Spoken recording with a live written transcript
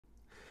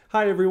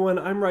Hi everyone,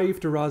 I'm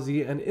Raif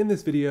Derrazi, and in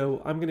this video,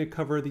 I'm going to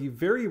cover the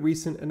very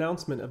recent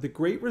announcement of the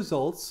great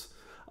results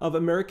of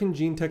American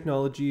Gene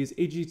Technology's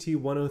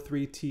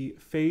AGT103-T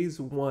Phase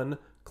 1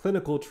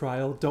 clinical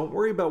trial. Don't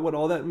worry about what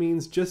all that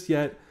means just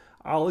yet.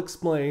 I'll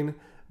explain,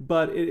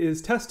 but it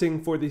is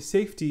testing for the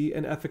safety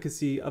and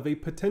efficacy of a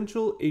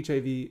potential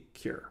HIV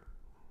cure.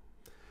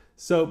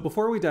 So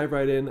before we dive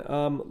right in,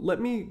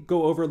 let me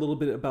go over a little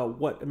bit about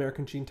what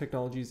American Gene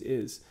Technologies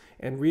is.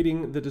 And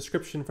reading the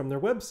description from their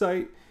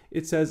website,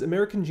 it says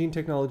American Gene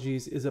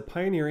Technologies is a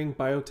pioneering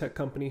biotech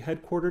company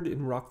headquartered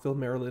in Rockville,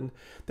 Maryland,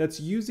 that's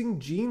using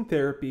gene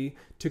therapy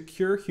to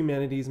cure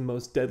humanity's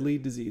most deadly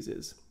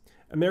diseases.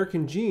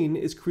 American Gene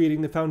is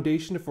creating the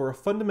foundation for a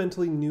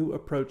fundamentally new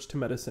approach to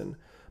medicine.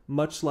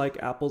 Much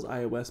like Apple's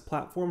iOS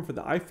platform for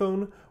the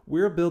iPhone,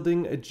 we're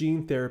building a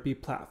gene therapy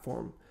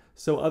platform,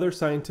 so other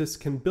scientists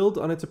can build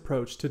on its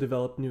approach to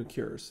develop new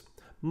cures.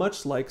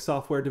 Much like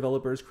software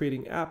developers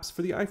creating apps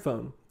for the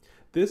iPhone.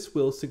 This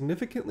will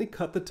significantly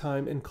cut the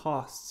time and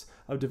costs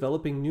of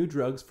developing new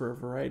drugs for a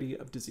variety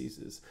of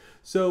diseases.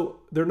 So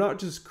they're not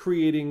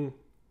developing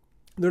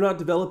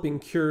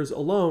cures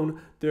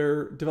alone,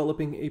 they're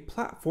developing a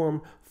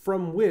platform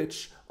from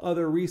which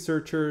other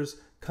researchers,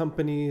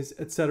 companies,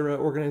 etc.,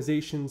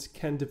 organizations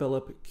can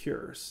develop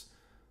cures,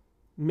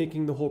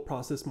 making the whole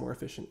process more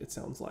efficient, it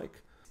sounds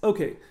like.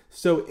 Okay,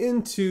 so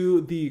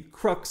into the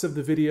crux of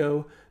the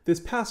video.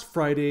 This past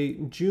Friday,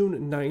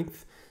 June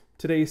 9th,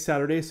 today's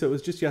Saturday, so it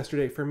was just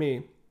yesterday for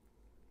me,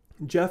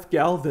 Jeff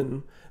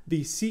Galvin,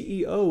 the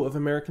CEO of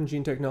American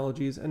Gene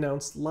Technologies,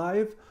 announced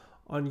live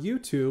on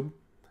YouTube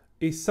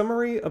a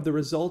summary of the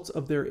results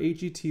of their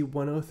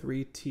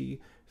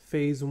AGT103-T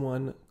Phase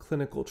 1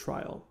 clinical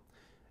trial.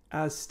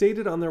 As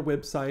stated on their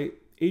website,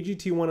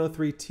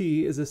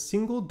 AGT103-T is a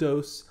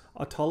single-dose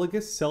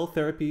autologous cell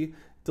therapy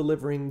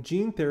delivering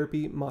gene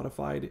therapy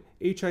modified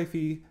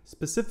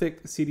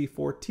HIV-specific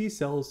CD4 T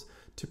cells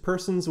to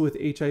persons with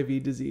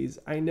HIV disease.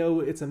 I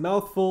know it's a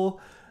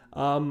mouthful.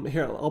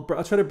 Here,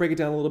 I'll try to break it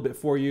down a little bit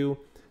for you.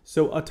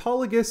 So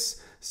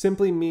autologous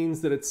simply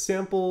means that it's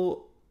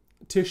sample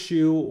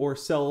tissue or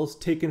cells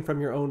taken from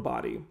your own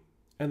body.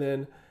 And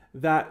then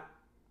that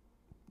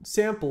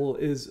sample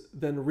is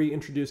then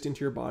reintroduced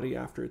into your body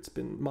after it's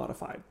been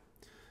modified.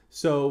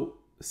 So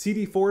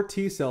CD4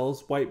 T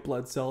cells, white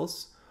blood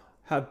cells,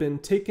 have been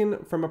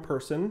taken from a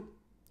person,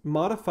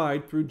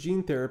 modified through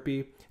gene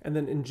therapy, and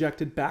then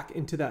injected back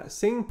into that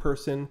same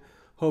person,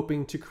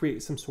 hoping to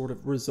create some sort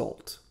of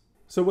result.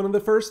 So one of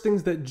the first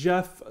things that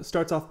Jeff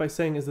starts off by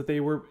saying is that they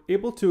were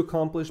able to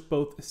accomplish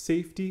both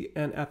safety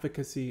and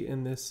efficacy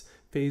in this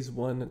Phase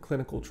 1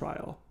 clinical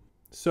trial.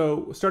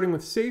 So starting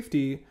with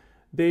safety,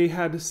 they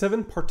had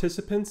 7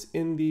 participants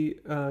in the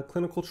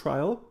clinical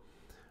trial.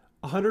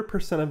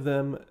 100% of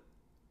them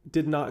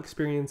did not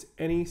experience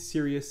any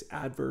serious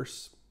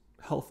adverse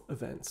health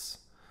events.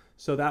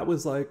 So that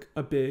was like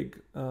a big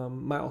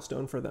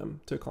milestone for them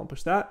to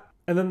accomplish that.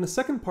 And then the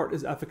second part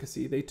is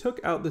efficacy. They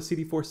took out the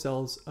CD4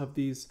 cells of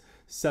these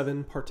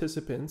 7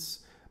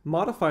 participants,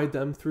 modified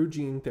them through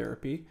gene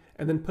therapy,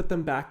 and then put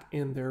them back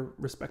in their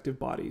respective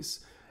bodies.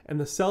 And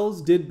the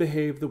cells did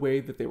behave the way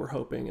that they were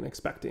hoping and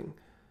expecting.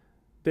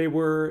 They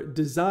were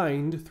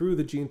designed through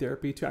the gene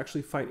therapy to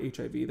actually fight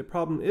HIV. The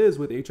problem is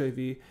with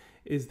HIV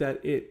is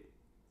that it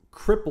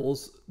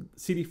cripples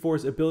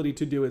CD4's ability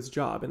to do its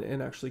job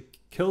and actually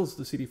kills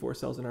the CD4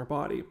 cells in our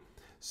body.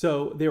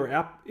 So they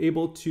were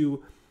able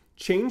to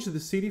change the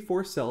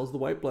CD4 cells, the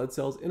white blood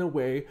cells, in a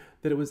way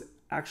that it was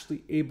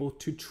actually able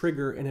to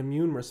trigger an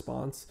immune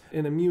response,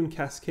 an immune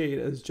cascade,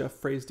 as Jeff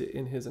phrased it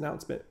in his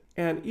announcement.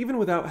 And even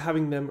without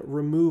having them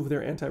remove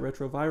their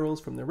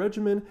antiretrovirals from their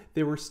regimen,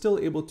 they were still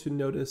able to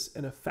notice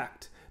an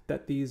effect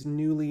that these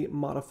newly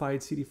modified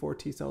CD4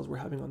 T cells were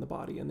having on the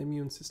body and the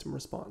immune system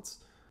response.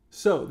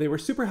 So they were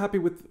super happy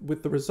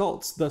with the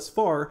results thus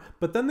far,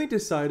 but then they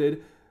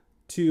decided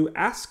to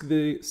ask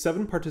the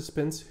 7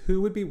 participants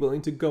who would be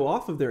willing to go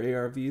off of their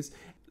ARVs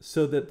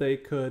so that they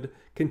could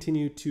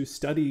continue to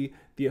study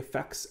the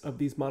effects of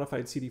these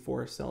modified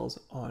CD4 cells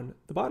on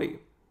the body.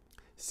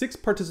 6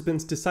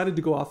 participants decided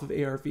to go off of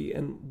ARV,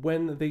 and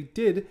when they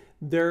did,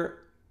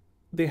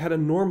 they had a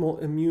normal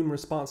immune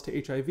response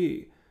to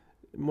HIV.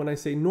 When I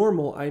say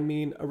normal, I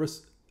mean a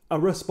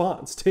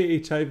response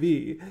to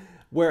HIV.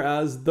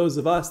 Whereas those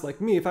of us, like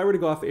me, if I were to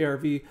go off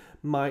ARV,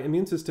 my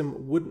immune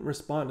system wouldn't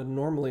respond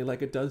normally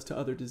like it does to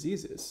other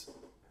diseases.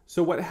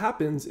 So what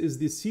happens is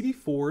the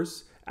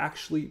CD4s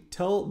actually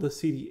tell the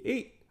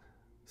CD8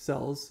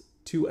 cells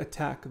to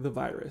attack the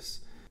virus.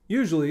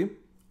 Usually,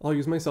 I'll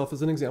use myself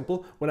as an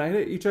example, when I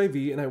had HIV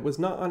and I was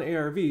not on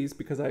ARVs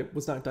because I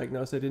was not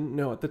diagnosed, I didn't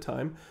know at the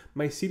time,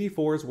 my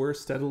CD4s were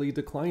steadily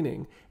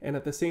declining. And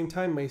at the same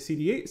time, my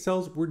CD8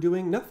 cells were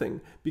doing nothing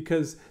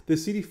because the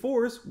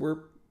CD4s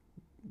were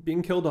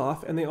being killed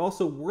off, and they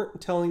also weren't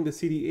telling the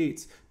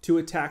CD8s to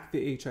attack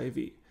the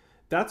HIV.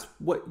 That's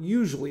what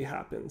usually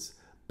happens.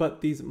 But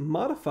these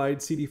modified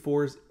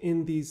CD4s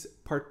in these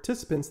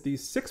participants,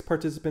 these 6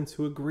 participants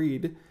who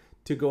agreed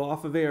to go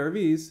off of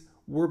ARVs,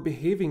 were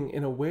behaving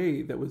in a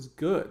way that was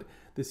good.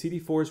 The The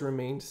CD4s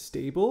remained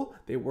stable,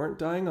 they weren't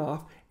dying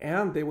off,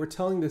 and they were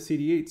telling the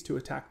CD8s to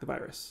attack the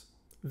virus.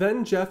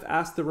 Then Jeff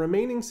asked the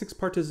remaining 6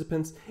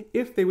 participants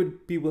if they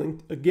would be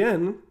willing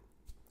again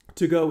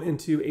to go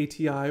into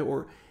ATI,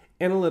 or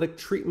analytic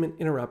treatment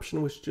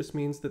interruption, which just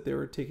means that they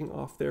were taking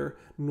off their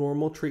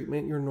normal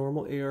treatment, your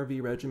normal ARV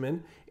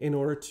regimen, in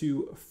order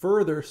to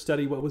further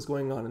study what was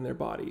going on in their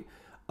body.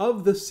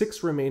 Of the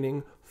 6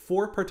 remaining,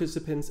 4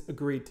 participants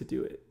agreed to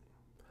do it.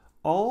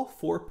 All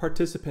 4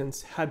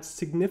 participants had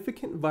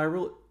significant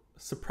viral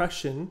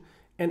suppression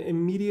and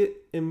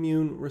immediate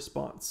immune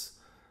response.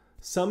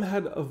 Some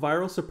had a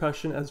viral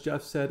suppression, as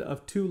Jeff said,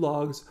 of 2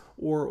 logs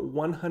or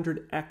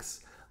 100x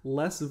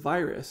less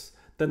virus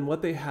than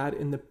what they had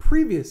in the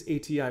previous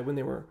ATI when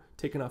they were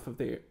taken off of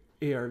the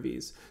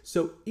ARVs.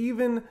 So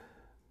even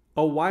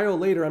a while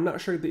later, I'm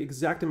not sure the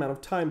exact amount of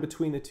time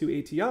between the 2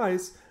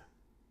 ATIs,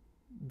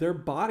 their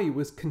body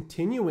was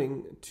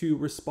continuing to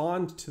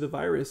respond to the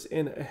virus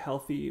in a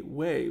healthy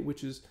way,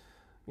 which is,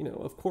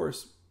 of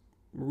course,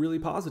 really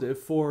positive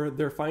for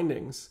their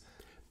findings.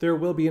 There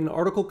will be an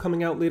article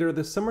coming out later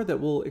this summer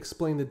that will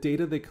explain the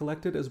data they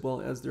collected as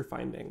well as their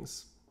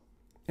findings.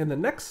 And the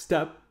next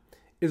step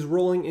is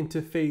rolling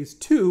into phase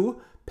 2,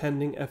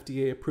 pending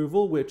FDA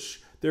approval,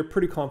 which they're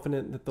pretty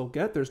confident that they'll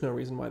get. There's no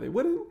reason why they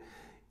wouldn't.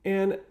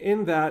 And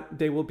in that,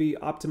 they will be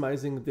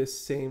optimizing this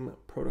same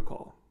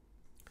protocol.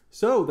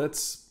 So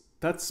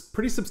that's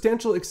pretty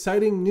substantial,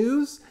 exciting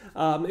news.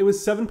 It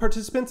was 7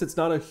 participants. It's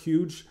not a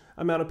huge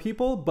amount of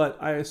people, but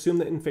I assume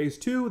that in phase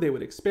 2, they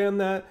would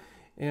expand that.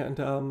 And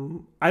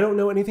I don't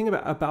know anything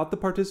about the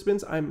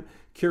participants. I'm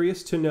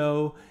curious to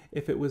know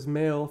if it was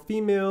male,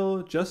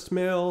 female, just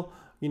male,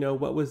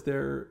 what was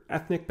their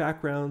ethnic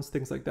backgrounds,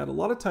 things like that. A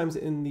lot of times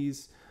in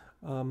these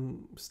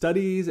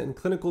studies and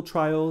clinical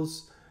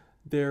trials,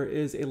 there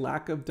is a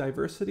lack of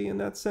diversity in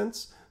that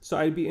sense. So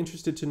I'd be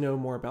interested to know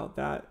more about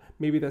that.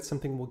 Maybe that's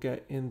something we'll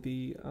get in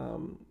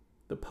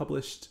the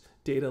published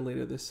data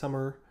later this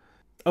summer.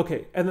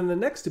 Okay, and then the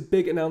next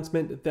big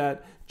announcement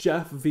that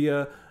Jeff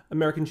via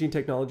American Gene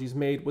Technologies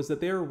made was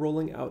that they are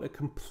rolling out a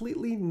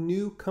completely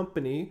new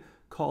company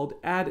called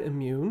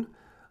Addimmune.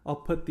 I'll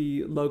put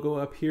the logo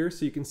up here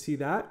so you can see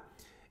that.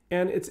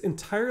 And it's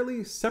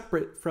entirely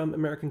separate from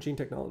American Gene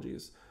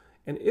Technologies.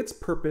 And its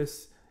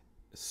purpose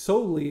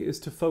solely is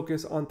to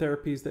focus on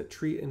therapies that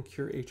treat and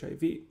cure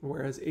HIV,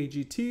 whereas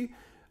AGT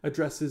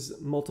addresses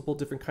multiple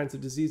different kinds of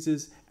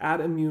diseases.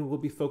 Addimmune will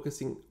be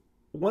focusing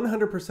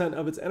 100%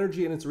 of its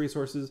energy and its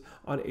resources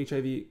on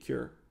HIV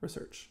cure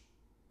research.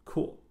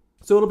 Cool.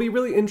 So it'll be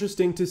really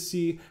interesting to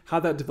see how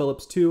that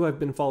develops too. I've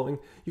been following,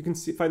 you can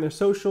find their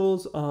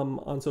socials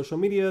on social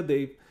media.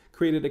 They've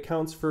created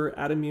accounts for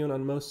Addimmune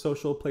on most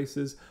social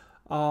places.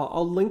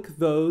 I'll link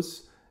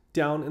those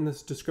down in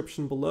this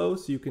description below,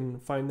 so you can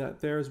find that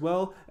there as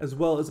well as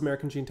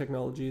American Gene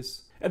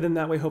Technologies. And then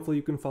that way, hopefully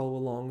you can follow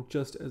along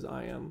just as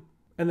I am.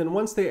 And then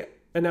once they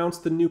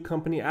announced the new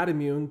company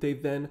Addimmune, they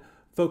then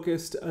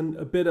focused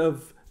a bit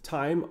of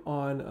time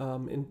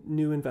on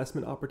new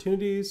investment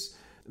opportunities.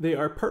 They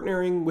are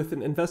partnering with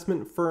an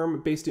investment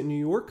firm based in New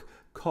York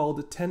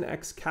called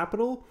 10X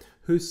Capital,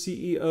 whose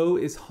CEO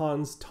is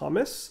Hans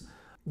Thomas.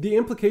 The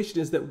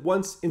implication is that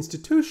once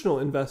institutional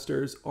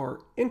investors are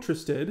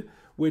interested,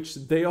 which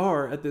they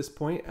are at this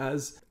point,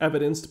 as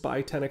evidenced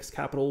by 10X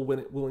Capital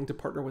when willing to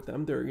partner with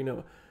them. They're,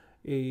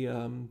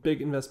 a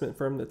big investment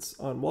firm that's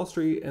on Wall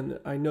Street, and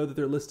I know that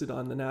they're listed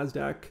on the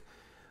NASDAQ.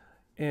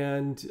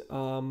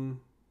 And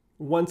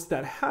once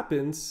that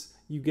happens,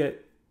 you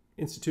get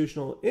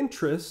institutional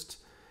interest.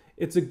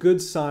 It's a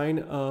good sign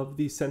of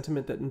the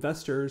sentiment that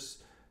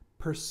investors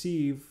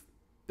perceive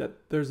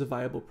that there's a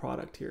viable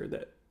product here,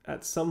 that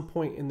at some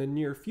point in the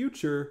near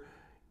future,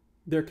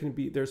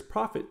 there's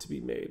profit to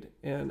be made.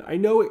 And I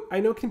know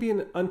it can be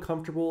an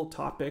uncomfortable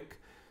topic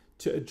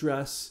to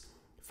address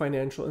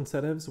financial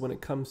incentives when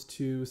it comes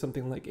to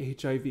something like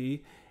HIV,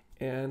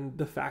 and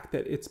the fact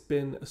that it's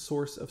been a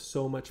source of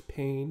so much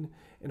pain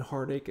and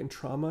heartache and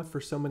trauma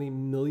for so many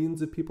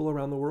millions of people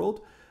around the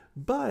world.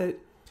 But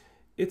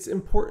it's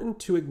important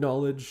to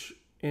acknowledge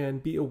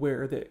and be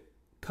aware that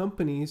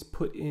companies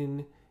put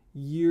in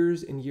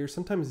years and years,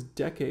 sometimes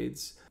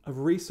decades,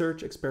 of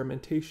research,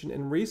 experimentation,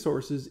 and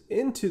resources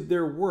into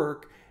their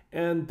work,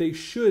 and they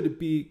should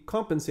be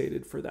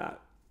compensated for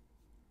that.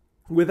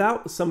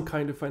 Without some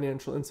kind of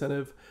financial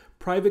incentive,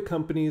 private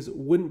companies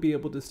wouldn't be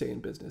able to stay in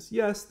business.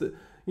 Yes, the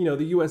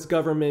U.S.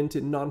 government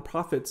and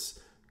nonprofits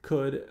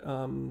could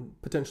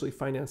potentially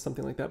finance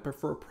something like that, but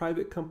for a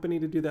private company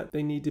to do that,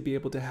 they need to be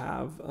able to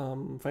have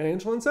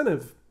financial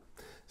incentive.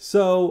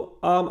 So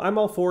I'm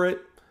all for it.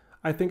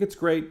 I think it's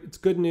great. It's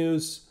good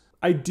news.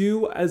 I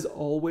do, as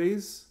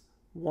always,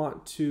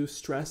 want to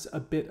stress a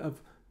bit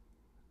of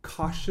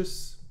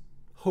cautious,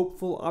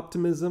 hopeful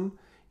optimism.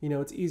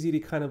 It's easy to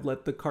kind of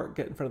let the cart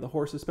get in front of the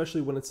horse,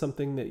 especially when it's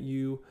something that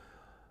you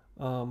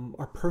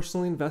are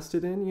personally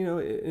invested in.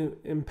 It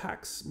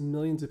impacts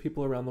millions of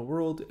people around the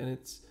world, and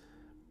it's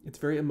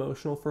very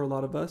emotional for a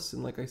lot of us.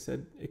 And like I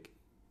said,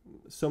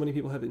 so many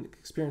people have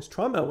experienced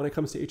trauma when it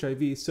comes to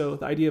HIV. So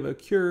the idea of a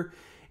cure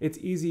it's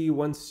easy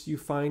once you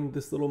find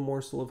this little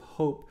morsel of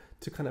hope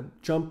to kind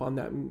of jump on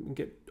that and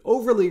get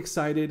overly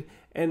excited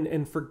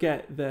and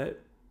forget that,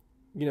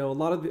 you know, a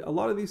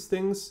lot of these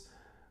things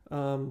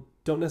don't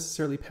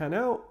necessarily pan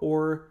out,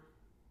 or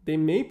they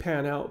may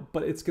pan out,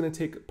 but it's going to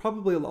take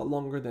probably a lot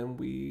longer than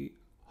we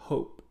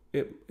hope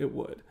it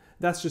would.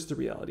 That's just the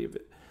reality of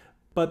it.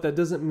 But that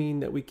doesn't mean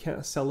that we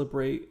can't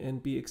celebrate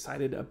and be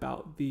excited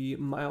about the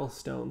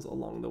milestones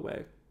along the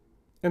way.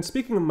 And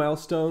speaking of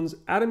milestones,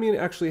 Addimmune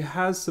actually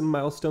has some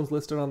milestones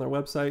listed on their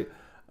website.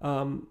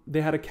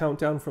 They had a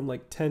countdown from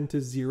like 10 to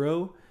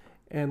 0,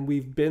 and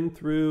we've been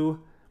through,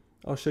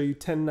 I'll show you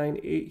 10, 9,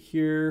 8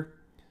 here,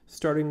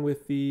 starting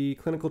with the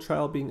clinical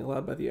trial being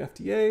allowed by the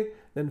FDA.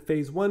 Then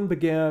phase 1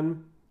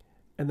 began,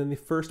 and then the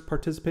first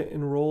participant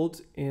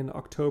enrolled in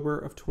October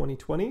of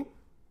 2020.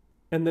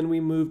 And then we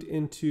moved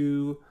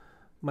into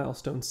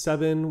milestone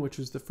 7, which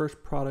was the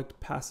first product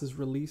passes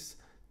release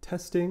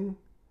testing.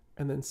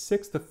 And then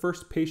 6, the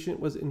first patient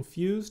was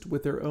infused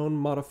with their own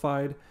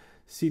modified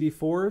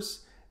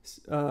CD4s.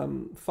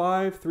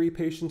 5, 3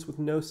 patients with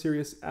no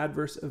serious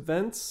adverse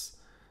events.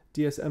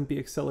 DSMB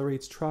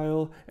accelerates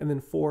trial. And then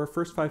 4,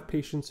 first 5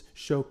 patients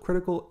show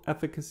critical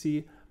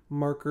efficacy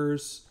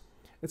markers.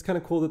 It's kind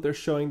of cool that they're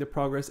showing the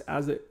progress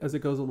as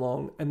it goes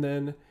along. And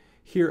then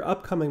here,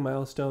 upcoming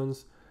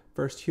milestones: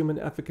 first human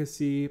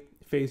efficacy,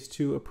 phase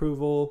 2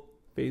 approval,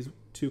 phase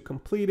 2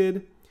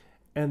 completed.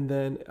 And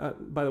then,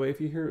 by the way, if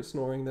you hear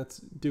snoring, that's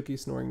Dookie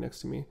snoring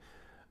next to me.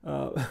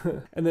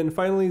 And then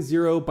finally,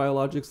 0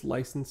 biologics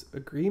license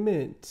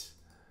agreement.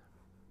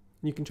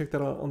 You can check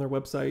that out on their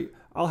website.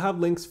 I'll have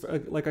links,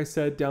 like I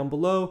said, down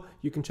below.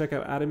 You can check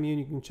out Addimmune.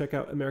 You can check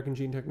out American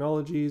Gene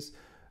Technologies.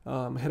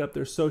 Head up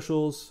their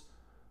socials.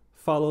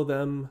 Follow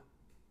them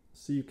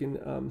so you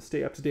can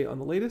stay up to date on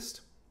the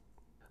latest.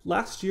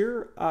 Last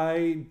year,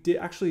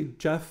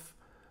 Jeff,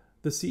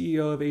 the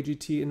CEO of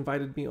AGT,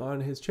 invited me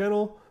on his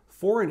channel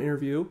for an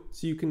interview,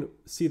 so you can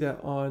see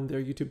that on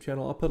their YouTube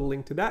channel. I'll put a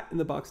link to that in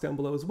the box down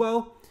below as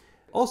well.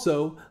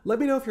 Also, let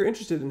me know if you're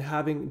interested in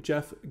having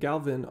Jeff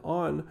Galvin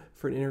on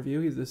for an interview.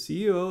 He's the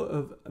CEO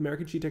of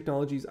American Gene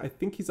Technologies. I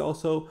think he's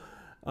also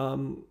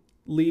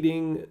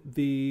leading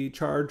the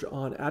charge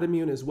on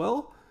Addimmune as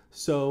well.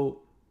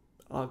 So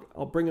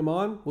I'll bring him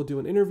on. We'll do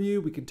an interview.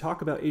 We can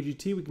talk about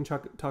AGT. We can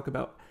talk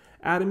about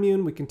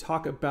Addimmune. We can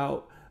talk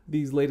about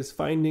these latest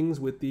findings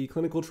with the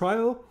clinical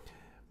trial.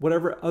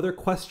 Whatever other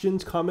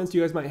questions, comments you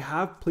guys might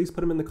have, please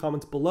put them in the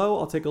comments below.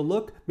 I'll take a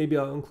look. Maybe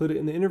I'll include it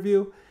in the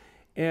interview.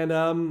 And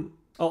I'll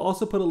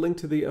also put a link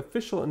to the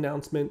official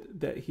announcement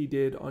that he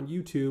did on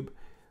YouTube.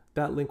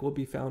 That link will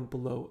be found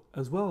below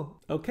as well.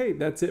 Okay,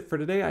 that's it for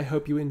today. I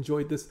hope you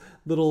enjoyed this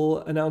little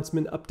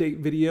announcement update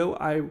video.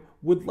 I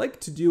would like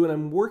to do, and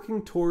I'm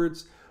working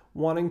towards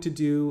wanting to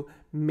do,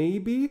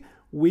 maybe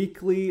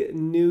weekly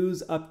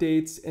news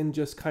updates and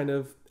just kind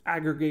of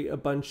aggregate a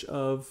bunch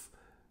of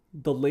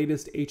the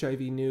latest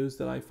HIV news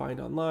that I find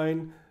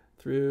online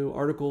through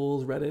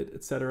articles, Reddit,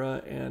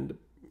 etc., and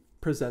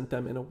present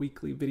them in a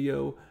weekly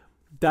video.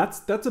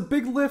 That's a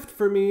big lift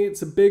for me.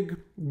 It's a big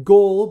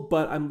goal,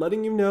 but I'm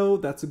letting you know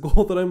that's a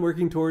goal that I'm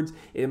working towards.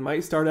 It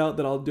might start out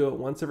that I'll do it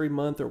once every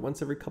month or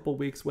once every couple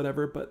weeks,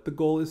 whatever, but the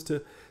goal is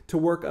to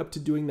work up to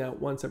doing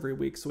that once every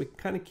week so we can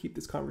kind of keep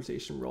this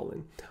conversation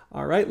rolling.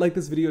 All right, like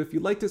this video if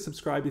you liked it,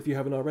 subscribe if you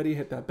haven't already,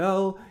 hit that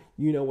bell.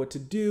 You know what to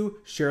do.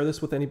 Share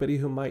this with anybody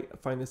who might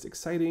find this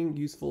exciting,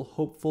 useful,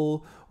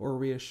 hopeful, or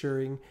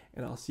reassuring,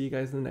 and I'll see you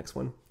guys in the next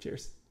one.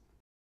 Cheers.